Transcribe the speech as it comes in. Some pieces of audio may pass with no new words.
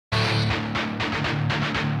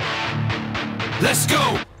Let's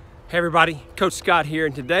go! Hey everybody, Coach Scott here,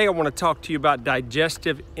 and today I want to talk to you about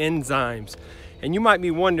digestive enzymes. And you might be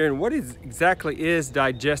wondering, what exactly is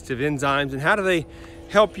digestive enzymes and how do they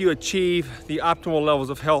help you achieve the optimal levels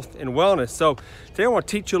of health and wellness? So today I want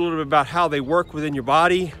to teach you a little bit about how they work within your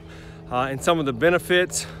body and some of the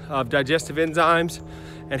benefits of digestive enzymes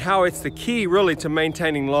and how it's the key really to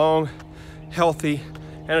maintaining long, healthy,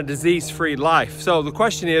 and a disease-free life. So the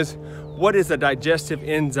question is, what is a digestive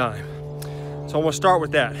enzyme? So I want to start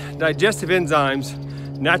with that. Digestive enzymes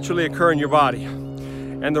naturally occur in your body.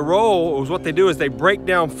 And the role is what they do is they break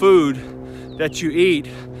down food that you eat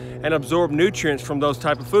and absorb nutrients from those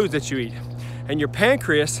type of foods that you eat. And your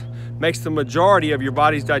pancreas makes the majority of your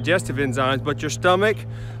body's digestive enzymes, but your stomach,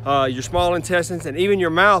 your small intestines, and even your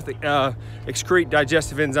mouth excrete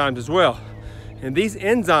digestive enzymes as well. And these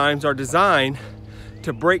enzymes are designed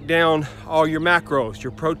to break down all your macros,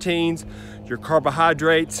 your proteins, your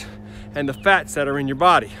carbohydrates, and the fats that are in your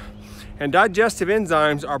body. And digestive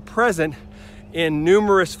enzymes are present in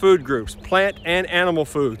numerous food groups, plant and animal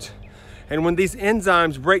foods. And when these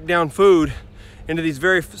enzymes break down food into these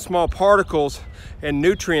very small particles and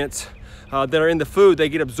nutrients that are in the food, they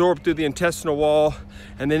get absorbed through the intestinal wall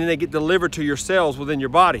and then they get delivered to your cells within your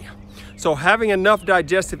body. So having enough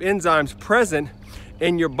digestive enzymes present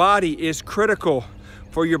in your body is critical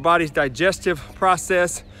for your body's digestive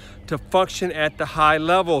process to function at the high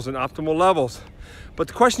levels and optimal levels. But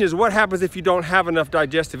the question is, what happens if you don't have enough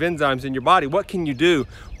digestive enzymes in your body? What can you do?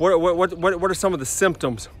 What are some of the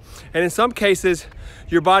symptoms? And in some cases,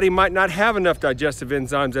 your body might not have enough digestive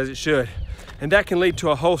enzymes as it should. And that can lead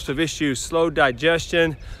to a host of issues: slow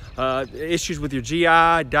digestion, issues with your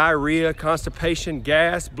GI, diarrhea, constipation,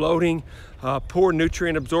 gas, bloating, poor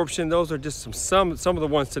nutrient absorption. Those are just some of the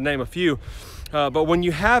ones to name a few. But when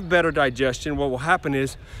you have better digestion, what will happen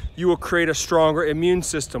is you will create a stronger immune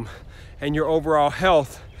system and your overall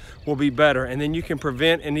health will be better. And then you can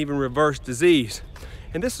prevent and even reverse disease.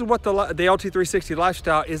 And this is what the LT360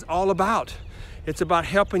 lifestyle is all about. It's about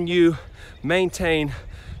helping you maintain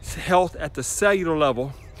health at the cellular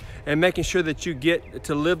level and making sure that you get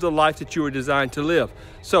to live the life that you were designed to live.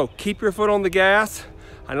 So keep your foot on the gas.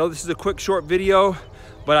 I know this is a quick, short video,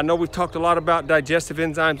 but I know we've talked a lot about digestive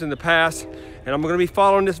enzymes in the past, and I'm going to be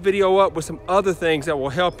following this video up with some other things that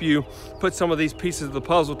will help you put some of these pieces of the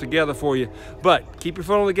puzzle together for you. But keep your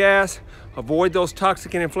foot on the gas, avoid those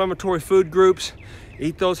toxic and inflammatory food groups,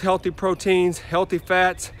 eat those healthy proteins, healthy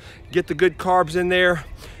fats, get the good carbs in there,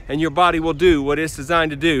 and your body will do what it's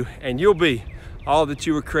designed to do, and you'll be all that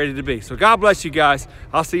you were created to be. So God bless you guys.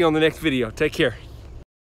 I'll see you on the next video. Take care.